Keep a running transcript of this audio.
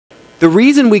the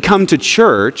reason we come to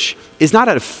church is not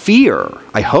out of fear,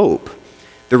 I hope.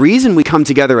 The reason we come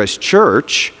together as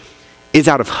church is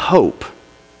out of hope.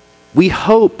 We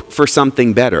hope for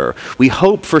something better. We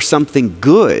hope for something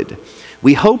good.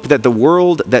 We hope that the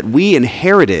world that we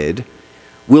inherited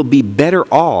will be better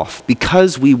off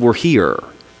because we were here.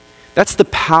 That's the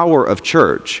power of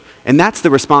church, and that's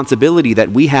the responsibility that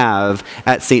we have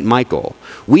at St. Michael.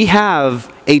 We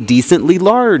have a decently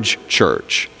large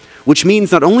church, which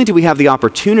means not only do we have the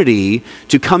opportunity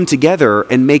to come together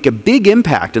and make a big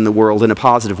impact in the world in a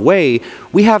positive way,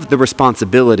 we have the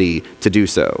responsibility to do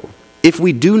so. If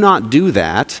we do not do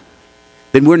that,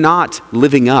 then we're not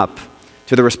living up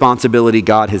to the responsibility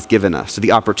God has given us, to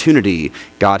the opportunity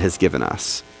God has given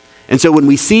us. And so when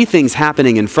we see things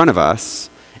happening in front of us,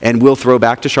 and we'll throw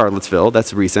back to Charlottesville,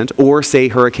 that's recent, or say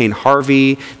Hurricane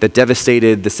Harvey that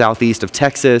devastated the southeast of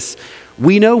Texas,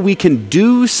 we know we can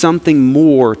do something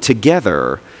more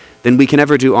together than we can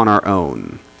ever do on our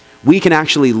own. We can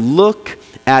actually look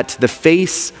at the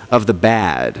face of the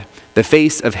bad, the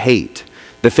face of hate,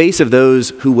 the face of those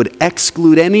who would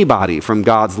exclude anybody from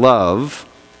God's love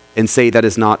and say that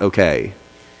is not okay.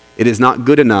 It is not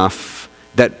good enough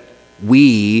that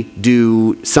we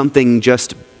do something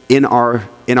just in our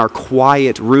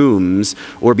quiet rooms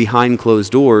or behind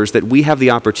closed doors, that we have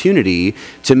the opportunity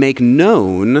to make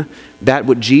known that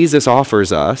what Jesus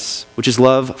offers us, which is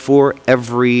love for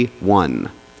everyone.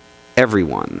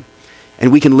 Everyone.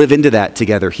 And we can live into that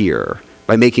together here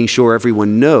by making sure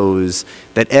everyone knows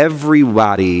that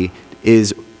everybody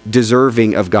is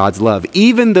deserving of God's love,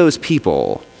 even those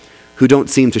people who don't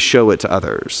seem to show it to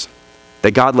others.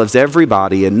 That God loves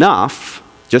everybody enough,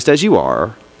 just as you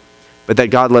are, but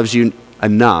that God loves you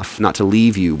enough not to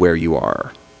leave you where you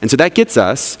are. And so that gets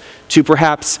us to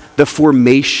perhaps the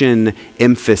formation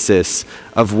emphasis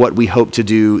of what we hope to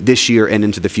do this year and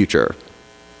into the future.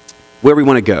 Where we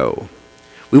want to go.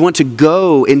 We want to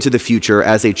go into the future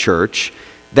as a church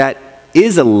that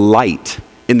is a light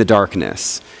in the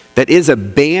darkness, that is a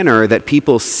banner that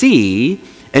people see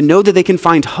and know that they can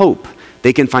find hope,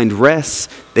 they can find rest,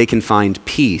 they can find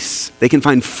peace, they can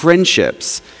find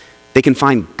friendships, they can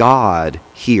find God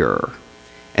here.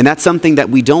 And that's something that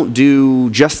we don't do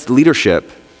just leadership.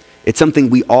 It's something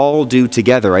we all do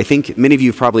together. I think many of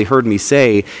you have probably heard me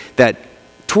say that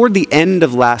toward the end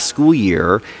of last school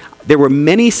year, there were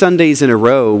many Sundays in a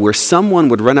row where someone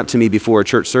would run up to me before a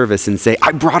church service and say,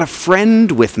 I brought a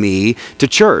friend with me to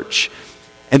church.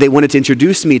 And they wanted to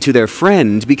introduce me to their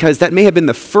friend because that may have been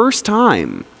the first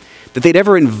time that they'd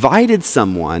ever invited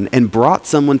someone and brought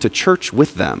someone to church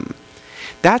with them.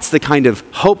 That's the kind of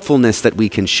hopefulness that we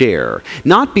can share.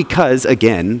 Not because,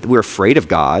 again, we're afraid of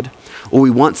God, or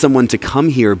we want someone to come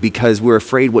here because we're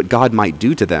afraid what God might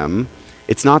do to them.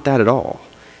 It's not that at all.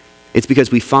 It's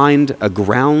because we find a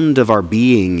ground of our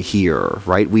being here,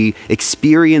 right? We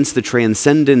experience the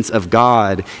transcendence of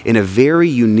God in a very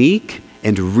unique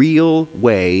and real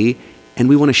way, and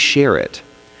we want to share it.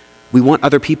 We want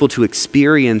other people to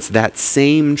experience that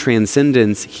same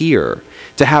transcendence here,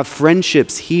 to have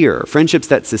friendships here, friendships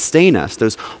that sustain us,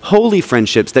 those holy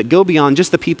friendships that go beyond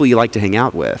just the people you like to hang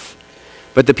out with,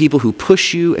 but the people who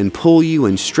push you and pull you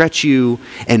and stretch you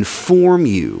and form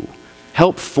you,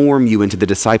 help form you into the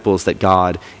disciples that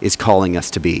God is calling us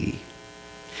to be.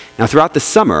 Now, throughout the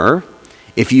summer,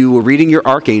 if you were reading your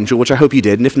Archangel, which I hope you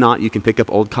did, and if not, you can pick up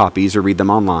old copies or read them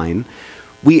online,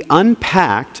 we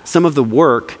unpacked some of the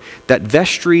work that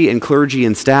vestry and clergy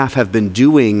and staff have been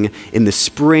doing in the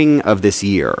spring of this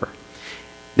year.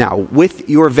 Now, with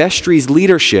your vestry's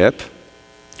leadership,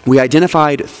 we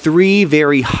identified 3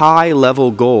 very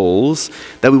high-level goals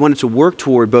that we wanted to work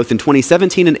toward both in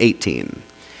 2017 and 18.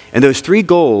 And those 3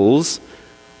 goals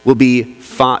will be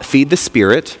feed the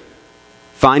Spirit,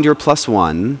 find your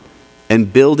 +1,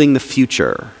 and building the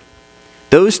future.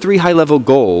 Those 3 high-level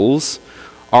goals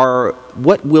are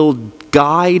what will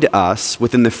guide us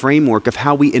within the framework of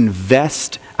how we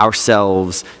invest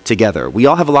ourselves together. We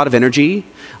all have a lot of energy,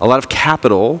 a lot of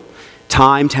capital,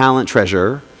 time, talent,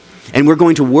 treasure, and we're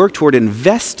going to work toward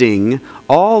investing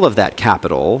all of that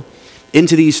capital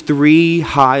into these 3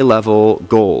 high-level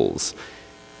goals.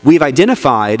 We've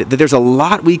identified that there's a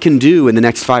lot we can do in the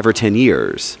next 5 or 10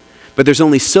 years, but there's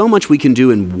only so much we can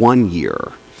do in 1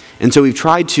 year. And so we've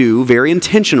tried to, very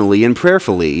intentionally and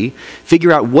prayerfully,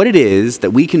 figure out what it is that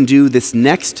we can do this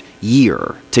next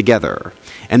year together,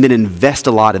 and then invest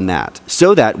a lot in that,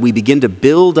 so that we begin to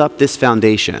build up this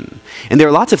foundation. And there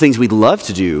are lots of things we'd love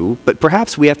to do, but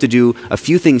perhaps we have to do a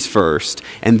few things first,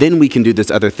 and then we can do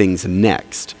those other things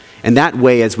next. And that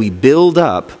way, as we build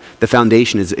up, the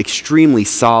foundation is extremely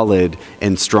solid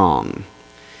and strong.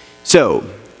 So,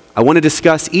 I want to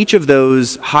discuss each of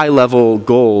those high-level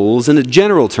goals in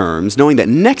general terms, knowing that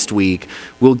next week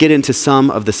we'll get into some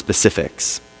of the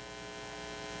specifics.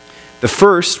 The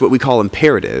first, what we call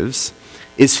imperatives,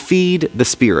 is feed the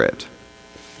Spirit.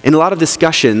 In a lot of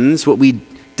discussions, what we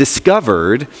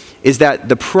discovered is that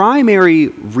the primary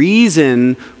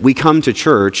reason we come to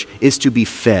church is to be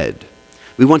fed.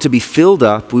 We want to be filled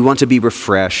up, we want to be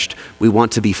refreshed, we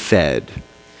want to be fed.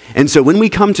 And so when we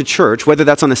come to church, whether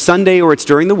that's on a Sunday or it's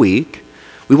during the week,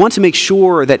 we want to make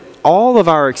sure that all of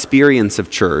our experience of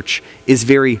church is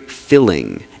very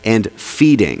filling and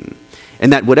feeding.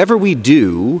 And that whatever we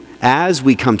do as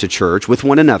we come to church with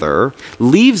one another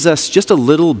leaves us just a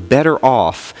little better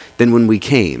off than when we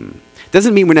came.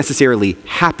 Doesn't mean we're necessarily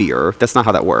happier. That's not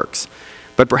how that works.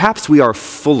 But perhaps we are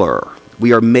fuller.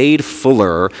 We are made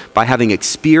fuller by having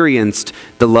experienced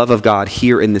the love of God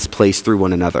here in this place through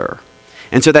one another.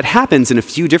 And so that happens in a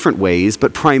few different ways,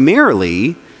 but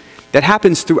primarily that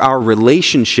happens through our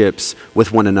relationships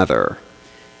with one another.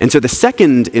 And so the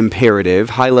second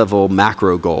imperative, high-level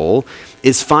macro goal,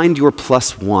 is find your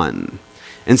plus one.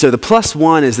 And so the plus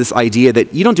one is this idea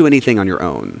that you don't do anything on your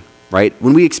own, right?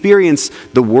 When we experience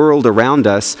the world around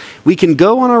us, we can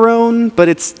go on our own, but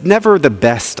it's never the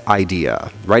best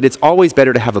idea, right? It's always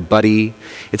better to have a buddy.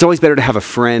 It's always better to have a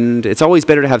friend. It's always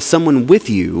better to have someone with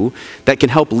you that can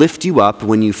help lift you up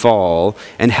when you fall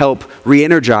and help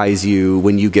re-energize you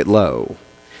when you get low.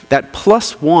 That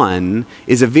plus one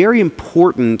is a very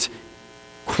important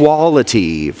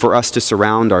quality for us to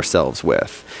surround ourselves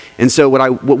with. And so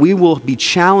what we will be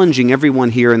challenging everyone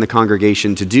here in the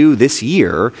congregation to do this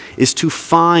year is to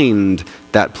find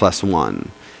that plus one.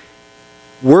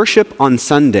 Worship on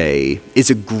Sunday is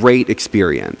a great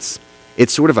experience.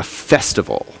 It's sort of a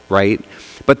festival, right?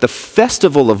 But the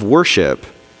festival of worship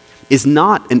is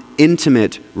not an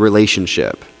intimate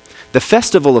relationship. The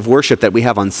festival of worship that we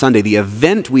have on Sunday, the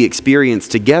event we experience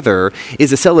together,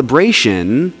 is a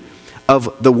celebration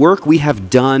of the work we have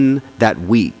done that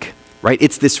week, right?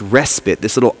 It's this respite,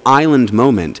 this little island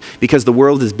moment, because the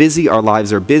world is busy, our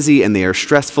lives are busy, and they are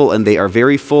stressful, and they are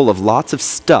very full of lots of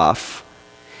stuff.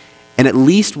 And at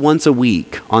least once a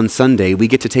week on Sunday, we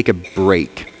get to take a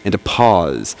break and a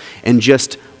pause and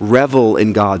just revel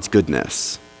in God's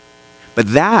goodness.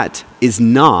 But that is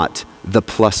not the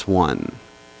plus one.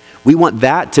 We want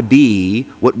that to be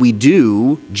what we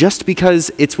do just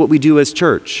because it's what we do as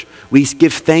church. We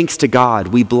give thanks to God,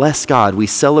 we bless God, we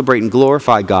celebrate and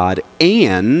glorify God,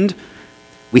 and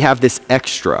we have this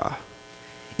extra.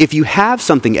 If you have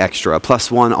something extra, plus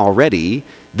one already,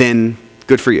 then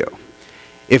good for you.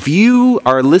 If you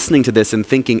are listening to this and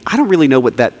thinking, I don't really know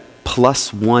what that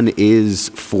plus one is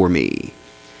for me,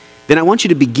 then I want you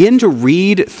to begin to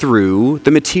read through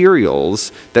the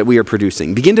materials that we are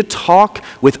producing. Begin to talk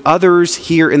with others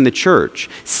here in the church.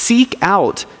 Seek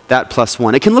out that plus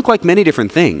one. It can look like many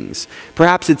different things.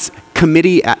 Perhaps it's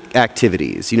committee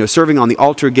activities, serving on the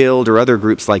altar guild or other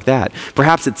groups like that.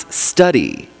 Perhaps it's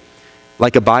study,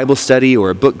 like a Bible study or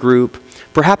a book group.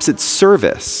 Perhaps it's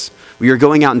service. You're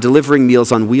going out and delivering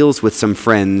Meals on Wheels with some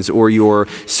friends, or you're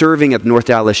serving at North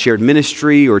Dallas Shared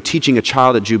Ministry, or teaching a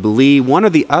child at Jubilee. One or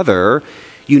the other,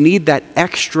 you need that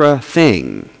extra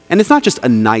thing. And it's not just a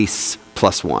nice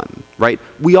plus one, right?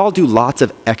 We all do lots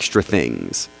of extra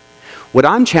things. What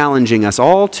I'm challenging us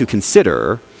all to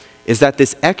consider is that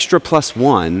this extra plus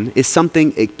one is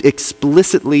something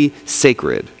explicitly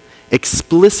sacred,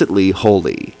 explicitly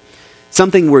holy.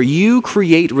 Something where you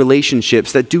create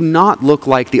relationships that do not look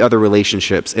like the other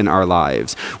relationships in our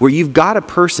lives. Where you've got a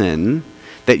person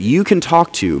that you can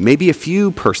talk to, maybe a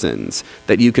few persons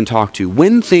that you can talk to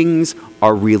when things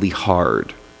are really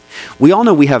hard. We all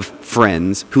know we have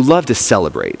friends who love to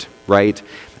celebrate, right?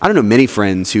 I don't know many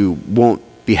friends who won't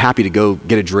be happy to go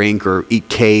get a drink or eat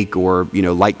cake or,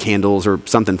 light candles or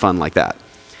something fun like that.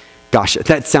 Gosh,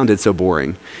 that sounded so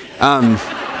boring.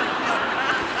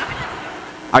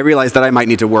 I realized that I might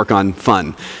need to work on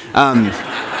fun.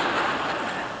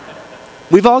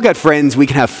 We've all got friends we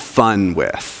can have fun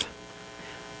with.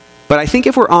 But I think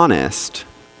if we're honest,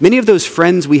 many of those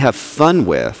friends we have fun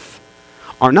with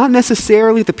are not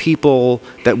necessarily the people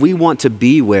that we want to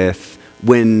be with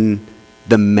when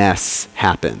the mess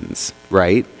happens,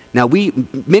 right? Now,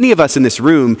 many of us in this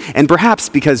room, and perhaps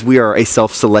because we are a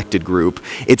self-selected group,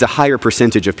 it's a higher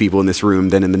percentage of people in this room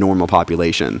than in the normal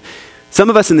population. Some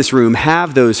of us in this room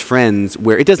have those friends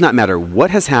where it does not matter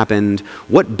what has happened,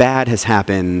 what bad has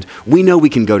happened, we know we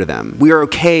can go to them. We are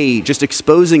okay just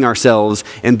exposing ourselves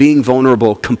and being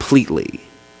vulnerable completely.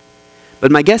 But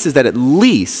my guess is that at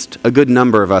least a good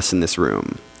number of us in this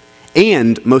room,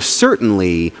 and most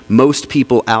certainly most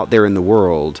people out there in the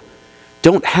world,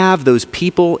 don't have those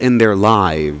people in their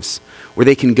lives where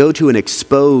they can go to and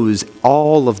expose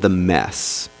all of the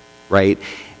mess, right?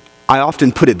 I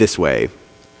often put it this way.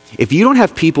 If you don't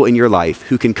have people in your life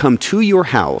who can come to your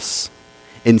house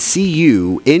and see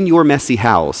you in your messy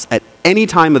house at any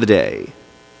time of the day,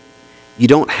 you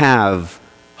don't have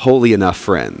holy enough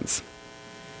friends.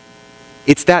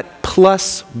 It's that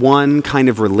plus one kind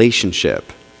of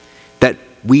relationship that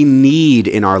we need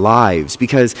in our lives.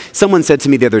 Because someone said to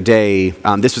me the other day,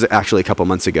 this was actually a couple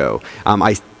months ago,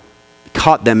 I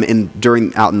caught them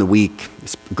out in the week,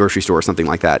 grocery store or something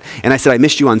like that. And I said, I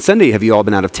missed you on Sunday. Have you all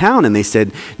been out of town? And they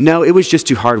said, no, it was just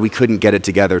too hard. We couldn't get it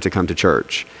together to come to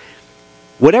church.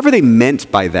 Whatever they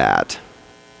meant by that,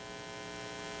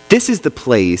 this is the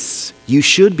place you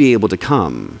should be able to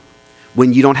come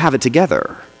when you don't have it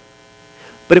together.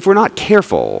 But if we're not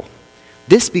careful,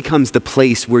 this becomes the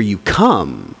place where you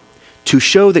come to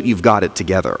show that you've got it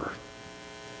together,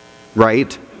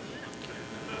 right?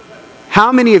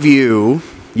 How many of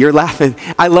you're laughing?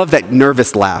 I love that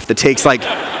nervous laugh that takes like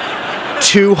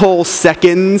 2 whole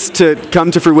seconds to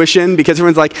come to fruition because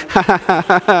everyone's like, ha ha ha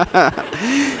ha ha.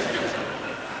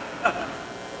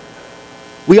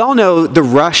 We all know the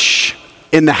rush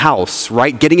in the house,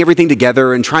 right? Getting everything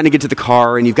together and trying to get to the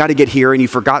car, and you've got to get here and you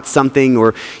forgot something,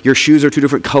 or your shoes are 2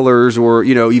 different colors, or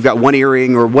you've got 1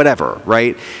 earring or whatever,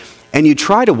 right? And you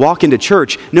try to walk into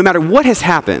church no matter what has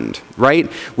happened, right?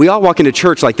 We all walk into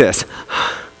church like this.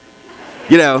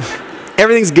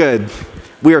 Everything's good.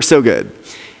 We are so good.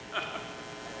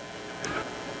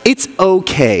 It's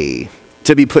okay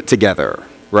to be put together,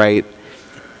 right?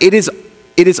 It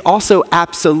is also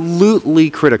absolutely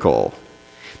critical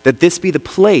that this be the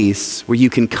place where you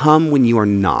can come when you are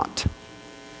not.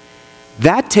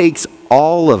 That takes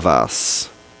all of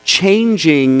us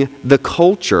changing the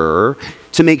culture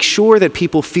to make sure that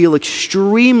people feel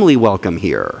extremely welcome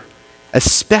here,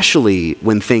 especially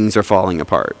when things are falling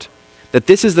apart. That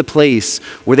this is the place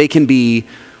where they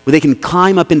can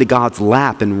climb up into God's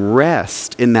lap and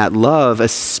rest in that love,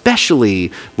 especially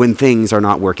when things are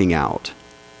not working out.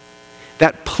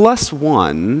 That plus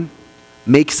one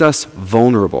makes us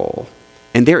vulnerable,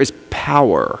 and there is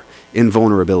power in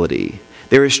vulnerability.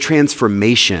 There is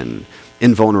transformation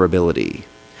in vulnerability.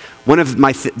 One of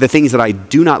the things that I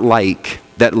do not like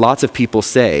that lots of people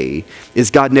say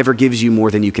is God never gives you more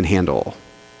than you can handle.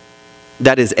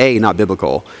 That is A, not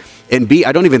biblical, and B,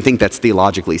 I don't even think that's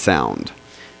theologically sound.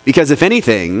 Because if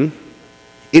anything,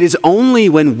 it is only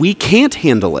when we can't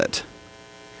handle it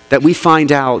that we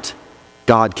find out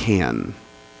God can.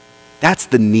 That's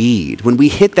the need. When we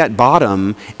hit that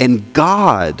bottom and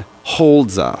God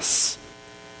holds us,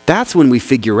 that's when we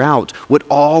figure out what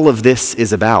all of this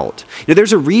is about.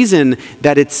 There's a reason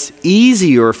that it's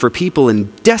easier for people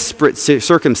in desperate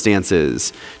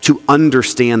circumstances to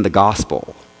understand the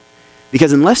gospel.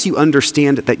 Because unless you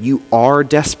understand that you are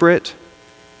desperate,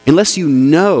 unless you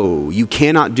know you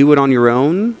cannot do it on your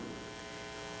own,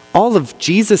 all of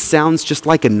Jesus sounds just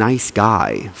like a nice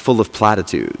guy full of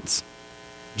platitudes.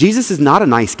 Jesus is not a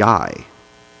nice guy,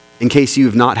 in case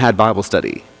you've not had Bible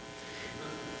study.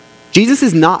 Jesus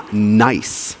is not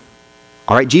nice,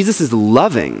 all right? Jesus is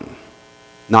loving,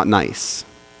 not nice.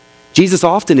 Jesus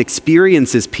often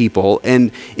experiences people,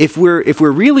 and if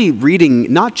we're really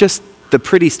reading not just the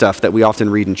pretty stuff that we often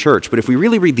read in church, but if we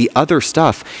really read the other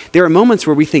stuff, there are moments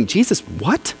where we think, Jesus,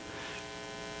 what?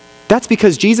 That's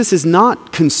because Jesus is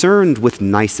not concerned with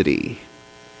nicety.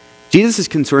 Jesus is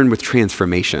concerned with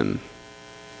transformation.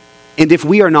 And if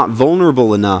we are not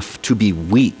vulnerable enough to be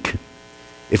weak,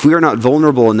 if we are not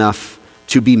vulnerable enough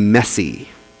to be messy,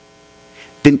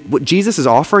 then what Jesus is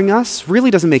offering us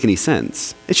really doesn't make any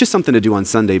sense. It's just something to do on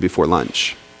Sunday before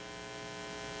lunch.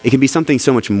 It can be something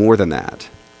so much more than that.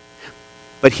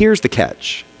 But here's the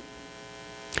catch.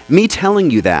 Me telling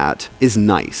you that is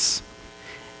nice.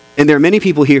 And there are many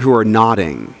people here who are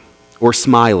nodding or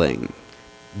smiling.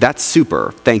 That's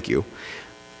super, thank you.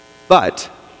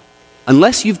 But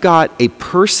unless you've got a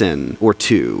person or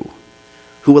two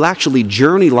who will actually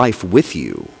journey life with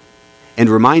you and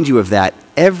remind you of that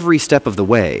every step of the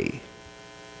way,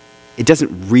 it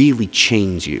doesn't really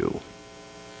change you.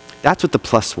 That's what the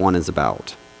plus one is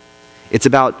about. It's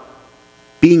about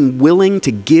being willing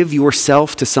to give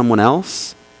yourself to someone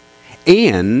else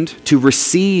and to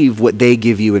receive what they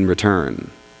give you in return.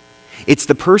 It's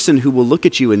the person who will look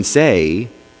at you and say,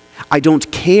 I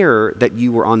don't care that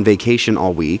you were on vacation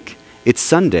all week. It's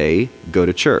Sunday, go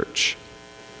to church.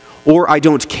 Or I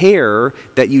don't care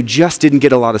that you just didn't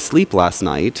get a lot of sleep last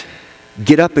night.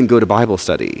 Get up and go to Bible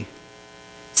study.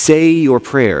 Say your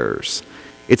prayers.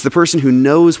 It's the person who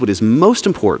knows what is most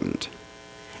important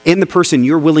and the person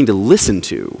you're willing to listen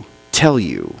to tell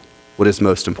you what is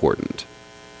most important.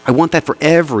 I want that for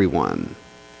everyone.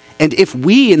 And if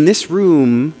we in this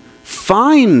room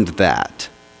find that,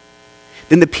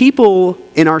 then the people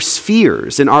in our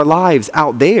spheres, in our lives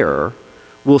out there,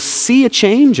 will see a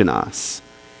change in us.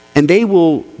 And they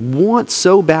will want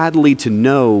so badly to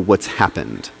know what's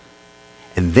happened.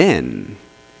 And then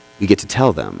we get to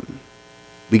tell them.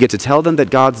 We get to tell them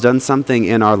that God's done something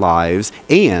in our lives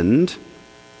and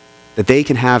that they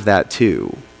can have that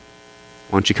too.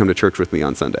 Why don't you come to church with me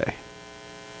on Sunday?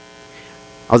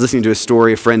 I was listening to a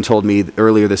story a friend told me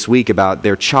earlier this week about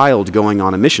their child going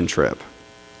on a mission trip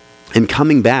and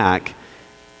coming back,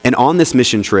 and on this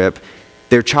mission trip,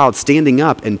 their child standing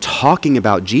up and talking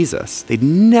about Jesus. They'd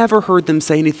never heard them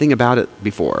say anything about it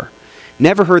before.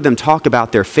 Never heard them talk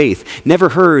about their faith. Never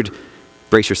heard,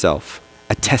 brace yourself,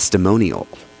 a testimonial.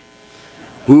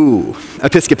 Ooh,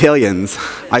 Episcopalians,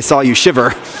 I saw you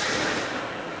shiver.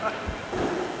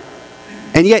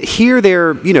 And yet here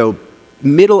their,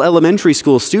 middle elementary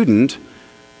school student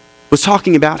was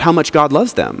talking about how much God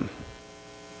loves them.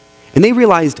 And they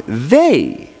realized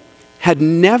they had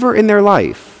never in their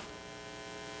life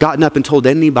gotten up and told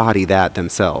anybody that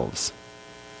themselves.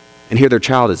 And here their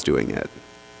child is doing it.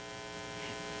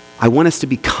 I want us to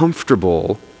be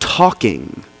comfortable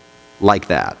talking like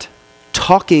that,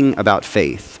 talking about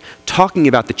faith, talking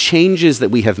about the changes that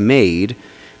we have made,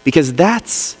 because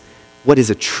that's what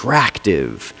is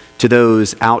attractive to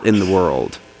those out in the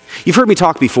world. You've heard me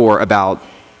talk before about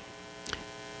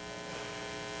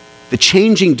the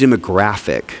changing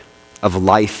demographic of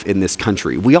life in this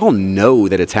country. We all know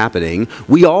that it's happening.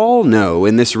 We all know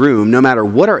in this room, no matter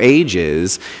what our age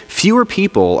is, fewer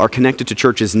people are connected to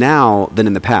churches now than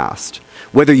in the past.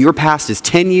 Whether your past is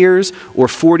 10 years or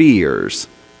 40 years,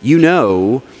 you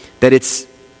know that it's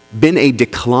been a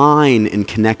decline in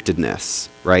connectedness,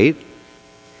 right?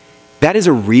 That is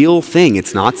a real thing.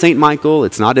 It's not St. Michael.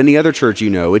 It's not any other church you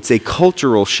know. It's a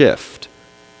cultural shift.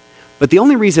 But the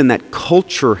only reason that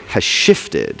culture has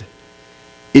shifted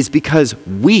is because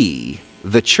we,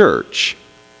 the church,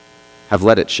 have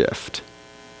let it shift.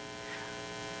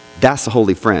 That's the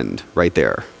Holy Friend right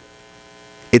there.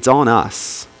 It's on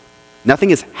us.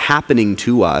 Nothing is happening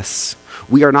to us.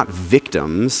 We are not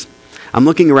victims. I'm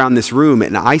looking around this room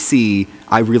and I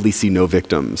really see no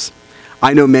victims.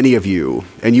 I know many of you,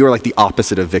 and you are like the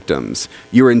opposite of victims.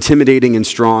 You are intimidating and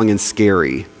strong and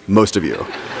scary, most of you.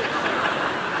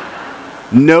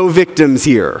 No victims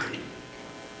here.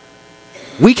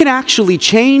 We can actually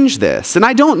change this. And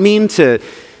I don't mean to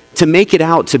make it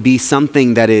out to be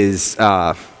something that is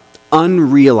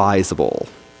unrealizable.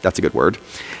 That's a good word.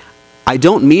 I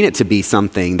don't mean it to be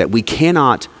something that we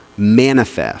cannot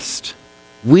manifest.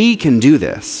 We can do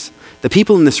this. The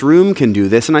people in this room can do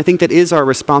this, and I think that is our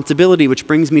responsibility, which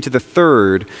brings me to the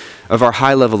third of our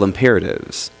high-level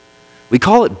imperatives. We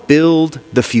call it build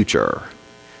the future.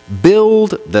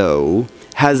 Build, though,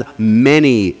 has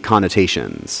many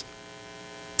connotations.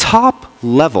 Top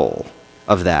level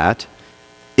of that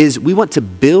is we want to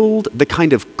build the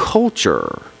kind of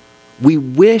culture we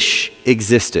wish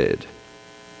existed.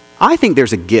 I think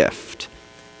there's a gift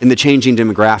in the changing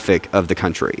demographic of the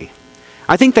country.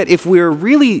 I think that if we're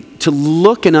really to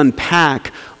look and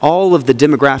unpack all of the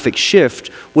demographic shift,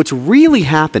 what's really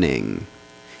happening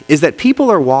is that people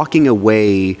are walking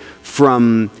away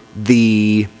from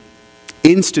the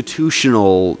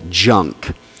institutional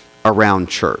junk around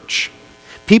church.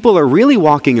 People are really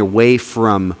walking away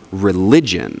from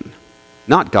religion,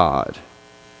 not God.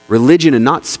 Religion and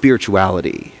not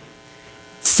spirituality.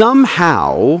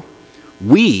 Somehow,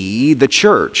 we, the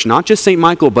church, not just St.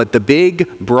 Michael, but the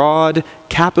big, broad,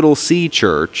 capital C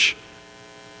church,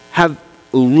 have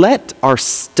let our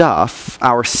stuff,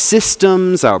 our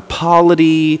systems, our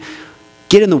polity,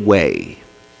 get in the way.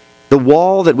 The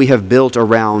wall that we have built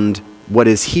around what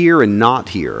is here and not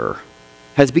here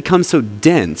has become so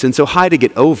dense and so high to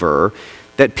get over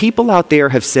that people out there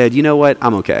have said, you know what,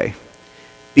 I'm okay.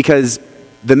 Because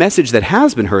the message that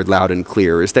has been heard loud and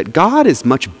clear is that God is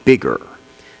much bigger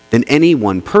than any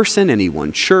one person, any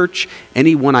one church,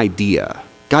 any one idea.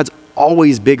 God's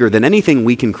always bigger than anything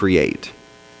we can create.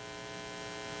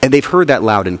 And they've heard that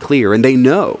loud and clear, and they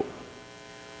know.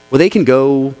 Well, they can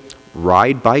go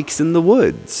ride bikes in the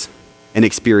woods and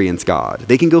experience God.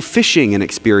 They can go fishing and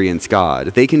experience God.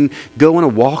 They can go on a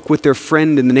walk with their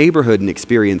friend in the neighborhood and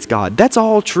experience God. That's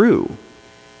all true.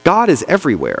 God is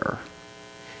everywhere.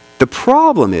 The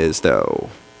problem is, though,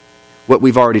 what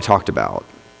we've already talked about.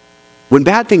 When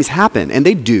bad things happen, and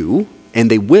they do, and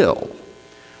they will,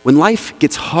 when life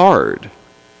gets hard,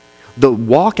 the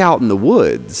walk out in the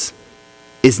woods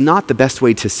is not the best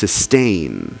way to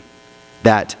sustain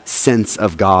that sense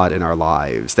of God in our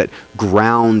lives, that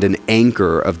ground and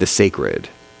anchor of the sacred.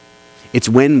 It's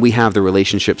when we have the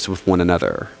relationships with one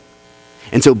another.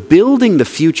 And so building the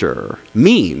future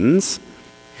means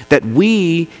that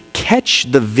we catch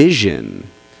the vision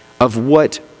of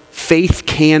what faith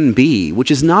can be, which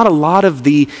is not a lot of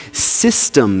the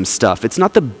system stuff. It's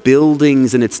not the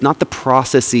buildings and it's not the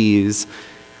processes.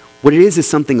 What it is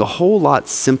something a whole lot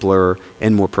simpler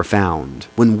and more profound.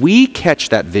 When we catch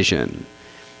that vision,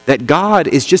 that God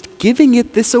is just giving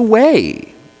this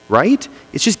away, right?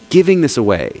 It's just giving this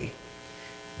away.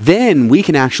 Then we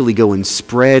can actually go and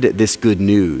spread this good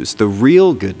news, the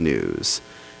real good news,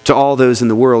 to all those in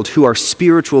the world who are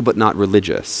spiritual but not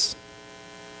religious.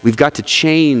 We've got to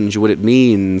change what it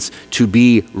means to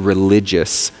be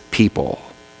religious people.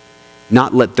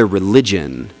 Not let the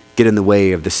religion get in the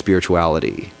way of the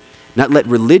spirituality. Not let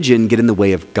religion get in the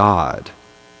way of God.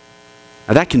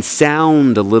 Now that can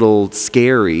sound a little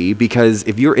scary because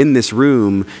if you're in this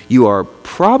room, you are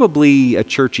probably a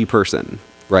churchy person,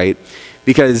 right?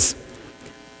 Because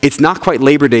it's not quite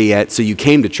Labor Day yet, so you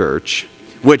came to church,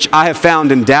 which I have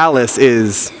found in Dallas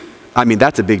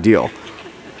that's a big deal.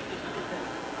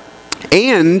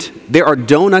 And there are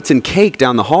donuts and cake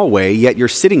down the hallway, yet you're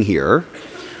sitting here,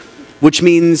 which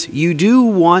means you do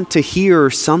want to hear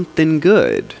something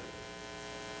good.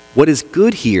 What is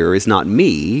good here is not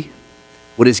me.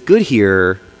 What is good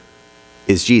here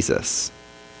is Jesus.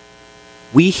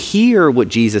 We hear what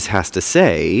Jesus has to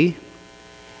say,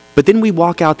 but then we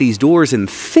walk out these doors and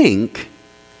think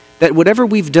that whatever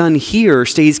we've done here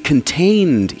stays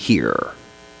contained here.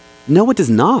 No, it does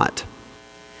not.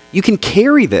 You can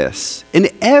carry this in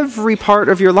every part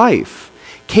of your life.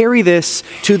 Carry this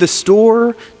to the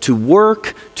store, to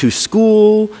work, to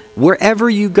school, wherever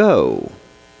you go.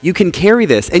 You can carry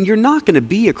this, and you're not going to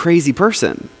be a crazy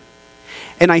person.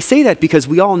 And I say that because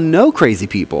we all know crazy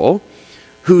people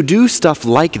who do stuff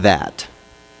like that.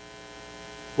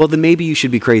 Well, then maybe you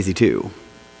should be crazy too.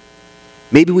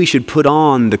 Maybe we should put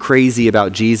on the crazy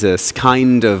about Jesus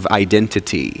kind of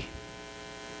identity.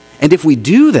 And if we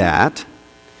do that,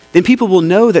 then people will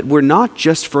know that we're not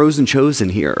just frozen chosen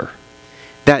here,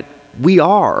 that we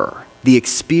are the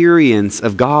experience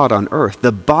of God on earth,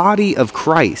 the body of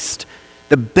Christ,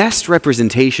 the best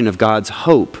representation of God's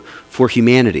hope for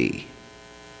humanity.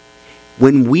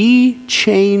 When we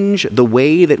change the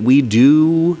way that we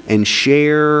do and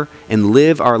share and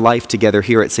live our life together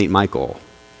here at St. Michael,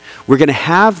 we're going to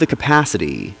have the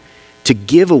capacity to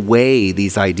give away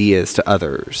these ideas to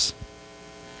others.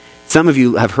 Some of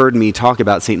you have heard me talk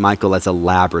about St. Michael as a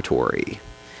laboratory.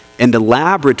 And the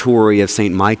laboratory of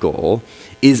St. Michael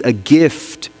is a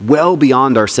gift well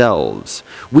beyond ourselves.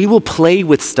 We will play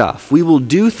with stuff. We will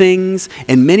do things,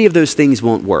 and many of those things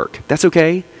won't work. That's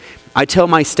okay. I tell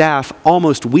my staff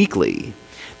almost weekly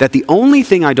that the only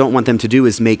thing I don't want them to do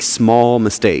is make small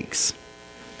mistakes.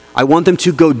 I want them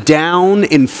to go down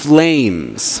in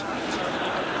flames.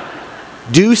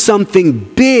 Do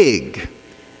something big.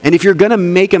 And if you're going to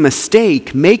make a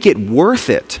mistake, make it worth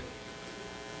it.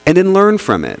 And then learn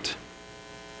from it.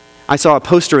 I saw a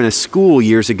poster in a school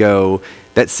years ago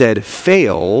that said,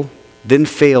 fail, then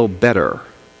fail better.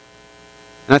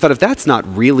 And I thought, if that's not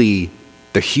really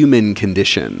the human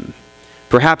condition,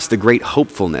 perhaps the great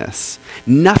hopefulness,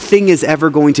 nothing is ever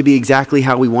going to be exactly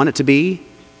how we want it to be,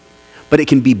 but it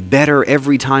can be better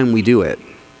every time we do it.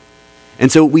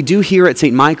 And so what we do here at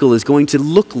St. Michael is going to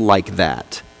look like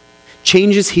that.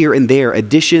 Changes here and there,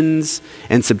 additions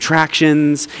and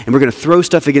subtractions, and we're going to throw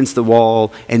stuff against the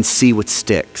wall and see what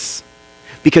sticks.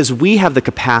 Because we have the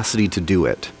capacity to do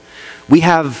it. We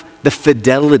have the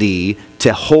fidelity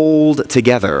to hold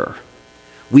together.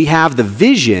 We have the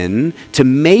vision to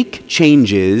make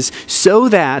changes so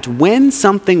that when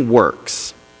something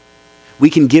works, we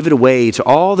can give it away to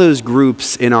all those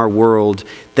groups in our world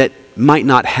that might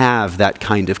not have that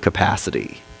kind of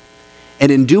capacity.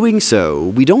 And in doing so,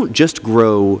 we don't just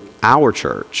grow our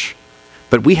church,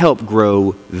 but we help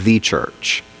grow the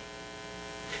church.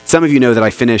 Some of you know that I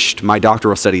finished my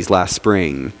doctoral studies last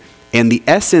spring, and the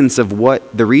essence of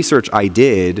what the research I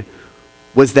did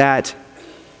was that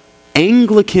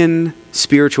Anglican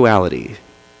spirituality,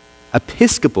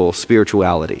 Episcopal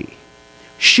spirituality,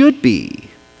 should be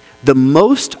the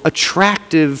most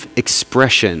attractive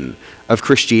expression of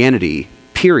Christianity,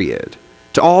 period.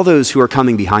 To all those who are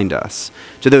coming behind us,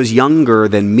 to those younger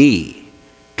than me,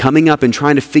 coming up and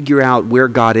trying to figure out where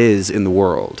God is in the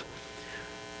world.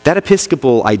 That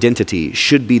Episcopal identity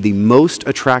should be the most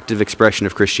attractive expression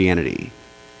of Christianity.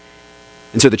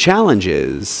 And so the challenge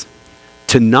is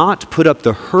to not put up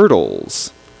the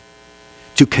hurdles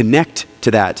to connect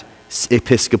to that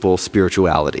Episcopal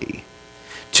spirituality.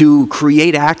 to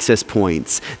create access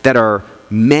points that are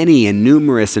many and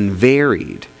numerous and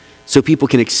varied so people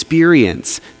can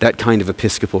experience that kind of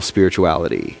Episcopal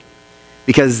spirituality.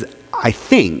 Because I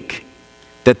think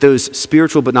that those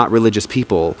spiritual but not religious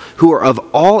people who are of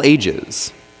all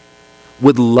ages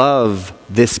would love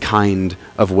this kind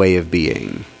of way of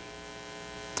being.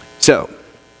 So,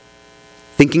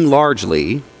 thinking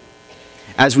largely,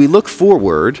 as we look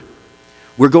forward,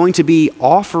 we're going to be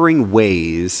offering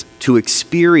ways to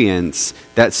experience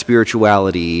that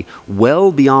spirituality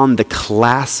well beyond the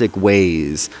classic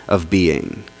ways of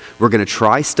being. We're going to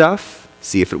try stuff,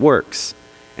 see if it works.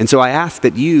 And so I ask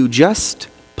that you just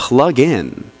plug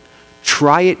in,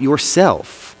 try it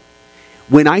yourself.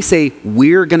 When I say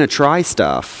we're going to try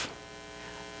stuff,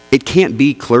 it can't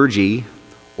be clergy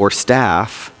or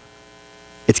staff.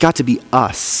 It's got to be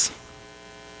us.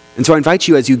 And so I invite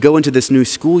you as you go into this new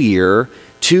school year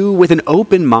to, with an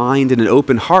open mind and an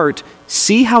open heart,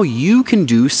 see how you can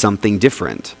do something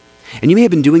different. And you may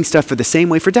have been doing stuff for the same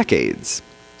way for decades.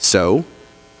 So,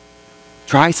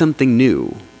 try something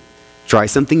new. Try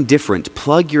something different.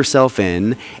 Plug yourself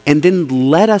in, and then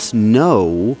let us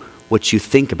know what you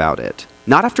think about it.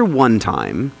 Not after one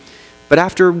time, but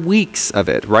after weeks of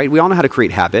it, right? We all know how to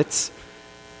create habits.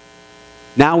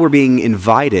 Now we're being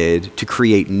invited to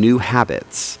create new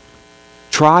habits.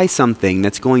 Try something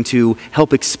that's going to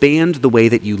help expand the way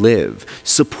that you live,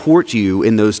 support you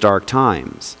in those dark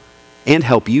times, and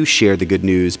help you share the good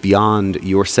news beyond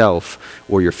yourself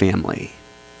or your family.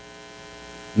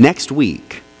 Next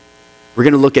week, we're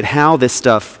going to look at how this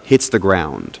stuff hits the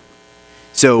ground.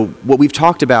 So what we've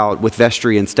talked about with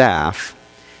vestry and staff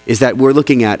is that we're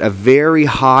looking at a very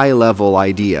high-level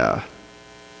idea,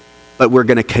 but we're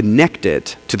going to connect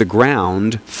it to the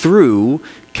ground through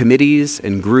committees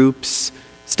and groups,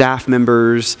 staff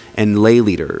members, and lay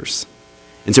leaders.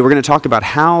 And so we're going to talk about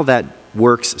how that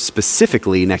works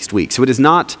specifically next week. So it is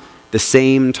not the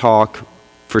same talk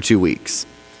for 2 weeks.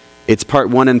 It's part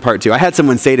 1 and part 2. I had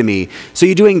someone say to me, so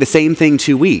you're doing the same thing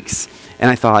 2 weeks?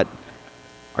 And I thought,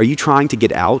 are you trying to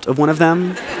get out of one of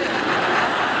them?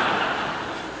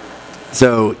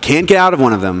 So can't get out of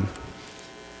one of them.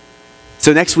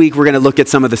 So next week, we're going to look at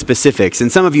some of the specifics.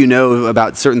 And some of you know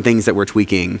about certain things that we're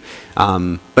tweaking.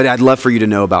 But I'd love for you to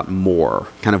know about more,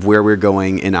 kind of where we're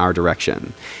going in our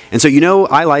direction. And so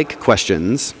I like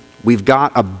questions. We've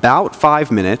got about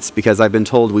 5 minutes because I've been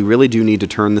told we really do need to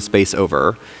turn the space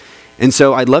over. And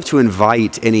so I'd love to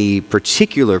invite any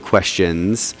particular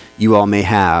questions you all may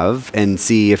have and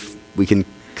see if we can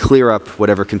clear up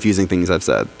whatever confusing things I've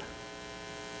said.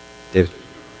 David?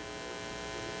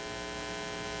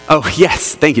 Oh,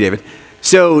 yes. Thank you, David.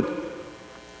 So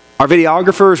our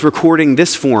videographer is recording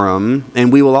this forum,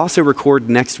 and we will also record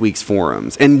next week's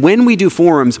forums. And when we do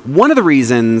forums, one of the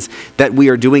reasons that we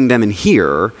are doing them in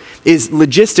here is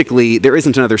logistically, there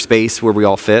isn't another space where we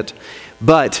all fit,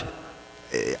 but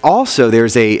also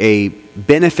there's a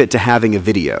benefit to having a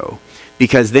video,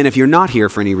 because then if you're not here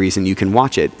for any reason, you can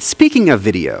watch it. Speaking of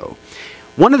video,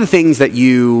 one of the things that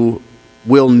you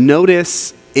will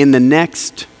notice in the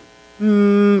next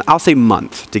I'll say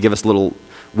month, to give us a little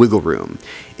wiggle room,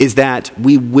 is that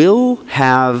we will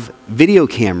have video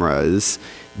cameras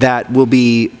that will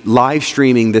be live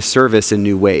streaming this service in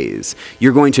new ways.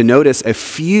 You're going to notice a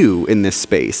few in this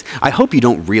space. I hope you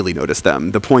don't really notice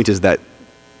them. The point is that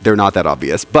they're not that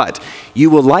obvious. But you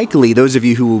will likely, those of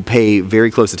you who will pay very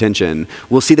close attention,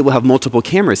 will see that we'll have multiple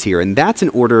cameras here. And that's in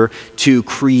order to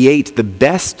create the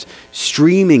best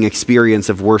streaming experience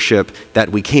of worship that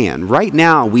we can. Right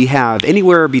now, we have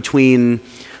anywhere between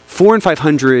 400 and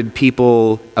 500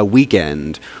 people a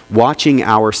weekend watching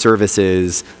our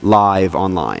services live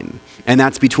online. And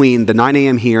that's between the 9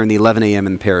 a.m. here and the 11 a.m.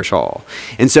 in the parish hall.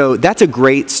 And so that's a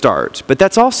great start. But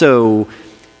that's also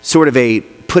sort of a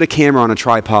put a camera on a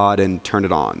tripod and turn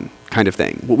it on kind of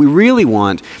thing. What we really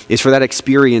want is for that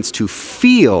experience to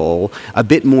feel a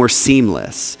bit more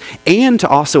seamless, and to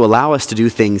also allow us to do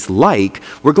things like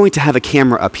we're going to have a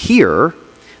camera up here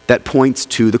that points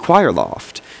to the choir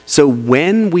loft. So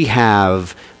when we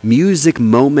have music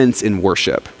moments in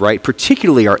worship, right,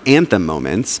 particularly our anthem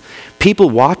moments, people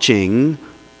watching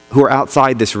who are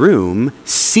outside this room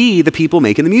see the people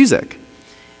making the music.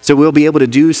 So we'll be able to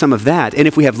do some of that. And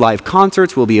if we have live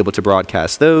concerts, we'll be able to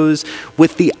broadcast those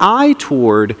with the eye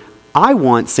toward, I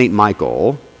want St.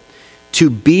 Michael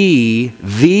to be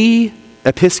the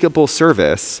Episcopal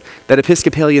service that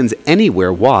Episcopalians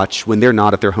anywhere watch when they're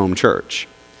not at their home church.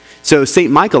 So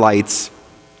St. Michaelites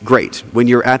great. When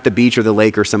you're at the beach or the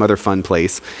lake or some other fun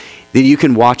place, then you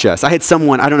can watch us. I had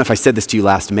someone, I don't know if I said this to you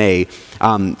last May,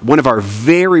 one of our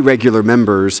very regular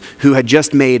members who had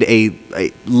just made a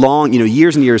long,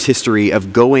 years and years history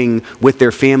of going with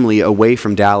their family away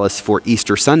from Dallas for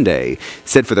Easter Sunday,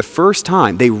 said for the first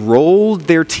time, they rolled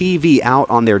their TV out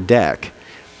on their deck,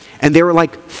 and there were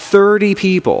like 30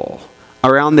 people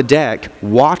around the deck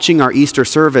watching our Easter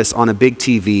service on a big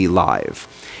TV live.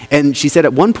 And she said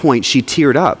at one point she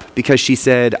teared up because she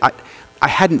said, I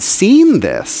hadn't seen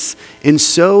this in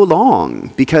so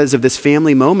long because of this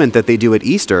family moment that they do at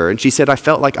Easter. And she said, I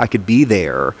felt like I could be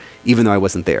there even though I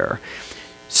wasn't there.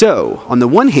 So, on the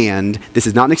one hand, this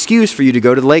is not an excuse for you to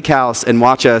go to the lake house and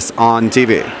watch us on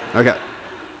TV. Okay.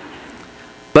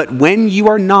 But when you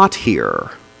are not here,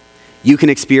 you can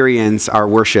experience our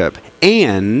worship.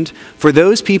 And for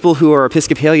those people who are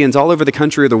Episcopalians all over the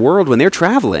country or the world, when they're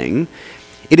traveling,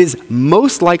 it is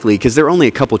most likely, because there are only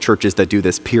a couple churches that do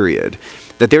this, period,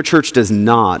 that their church does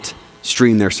not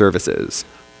stream their services.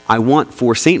 I want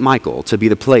for St. Michael to be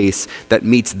the place that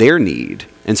meets their need.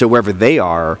 And so wherever they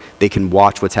are, they can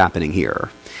watch what's happening here.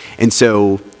 And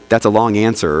so that's a long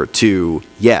answer to,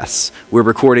 yes, we're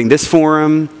recording this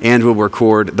forum and we'll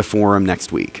record the forum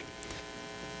next week.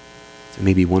 So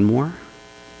maybe one more?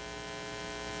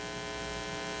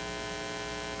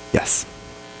 Yes.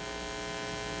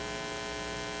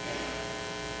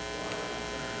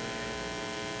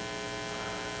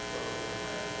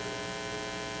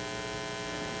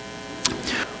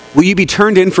 Will you be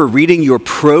turned in for reading your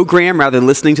program rather than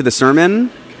listening to the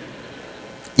sermon?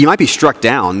 You might be struck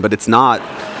down, but it's not.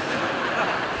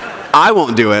 I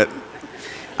won't do it.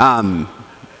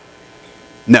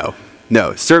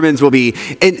 No. Sermons will be.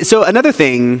 And so another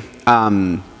thing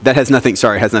that has nothing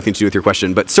to do with your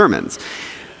question, but sermons.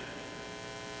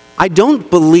 I don't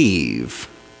believe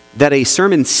that a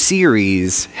sermon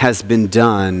series has been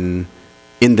done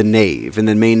in the nave, in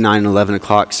the main 9 and 11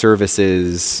 o'clock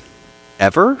services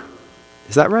ever?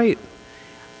 Is that right?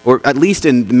 Or at least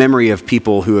in memory of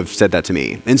people who have said that to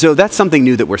me. And so that's something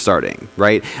new that we're starting,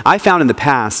 right? I found in the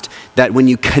past that when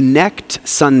you connect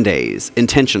Sundays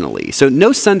intentionally, so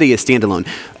no Sunday is standalone.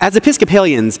 As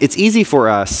Episcopalians, it's easy for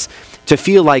us to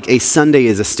feel like a Sunday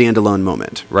is a standalone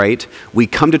moment, right? We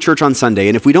come to church on Sunday,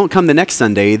 and if we don't come the next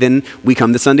Sunday, then we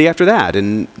come the Sunday after that,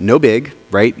 and no big,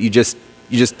 right? You just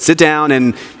sit down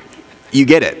and you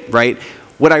get it, right?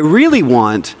 What I really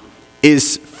want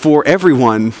is for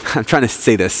everyone, I'm trying to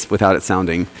say this without it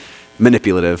sounding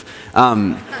manipulative.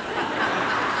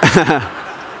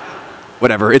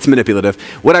 Whatever, it's manipulative.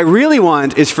 What I really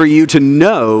want is for you to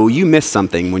know you missed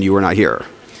something when you were not here,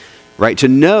 right? To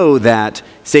know that,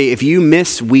 say, if you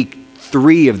miss week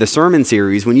 3 of the sermon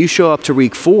series, when you show up to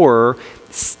week 4,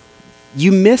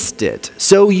 you missed it.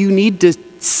 So you need to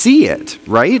see it,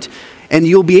 right? And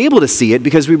you'll be able to see it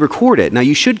because we record it. Now,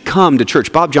 you should come to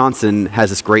church. Bob Johnson has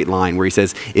this great line where he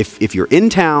says, if you're in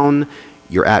town,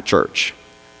 you're at church,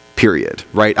 period,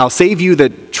 right? I'll save you the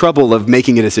trouble of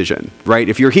making a decision, right?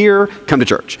 If you're here, come to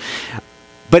church.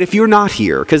 But if you're not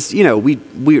here, because,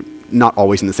 we're not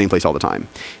always in the same place all the time,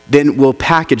 then we'll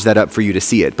package that up for you to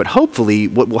see it. But hopefully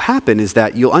what will happen is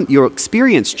that you'll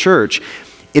experience church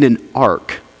in an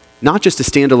arc, not just a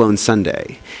standalone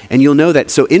Sunday. And you'll know that,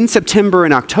 so in September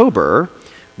and October,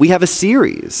 we have a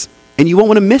series, and you won't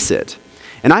want to miss it.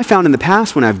 And I found in the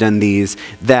past when I've done these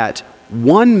that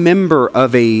one member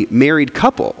of a married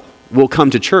couple will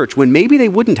come to church when maybe they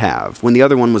wouldn't have when the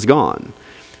other one was gone,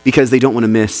 because they don't want to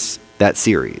miss that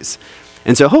series.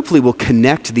 And so hopefully we'll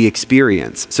connect the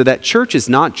experience so that church is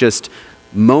not just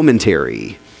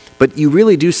momentary, but you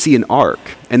really do see an arc,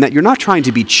 and that you're not trying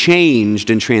to be changed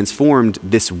and transformed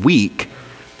this week.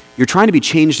 You're trying to be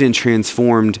changed and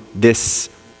transformed this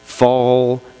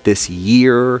fall, this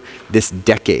year, this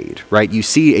decade, right? You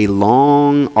see a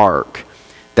long arc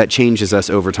that changes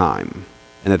us over time,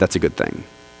 and that's a good thing.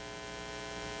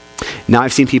 Now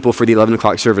I've seen people for the 11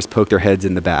 o'clock service poke their heads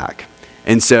in the back.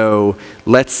 And so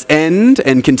let's end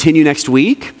and continue next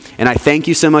week. And I thank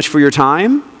you so much for your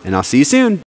time, and I'll see you soon.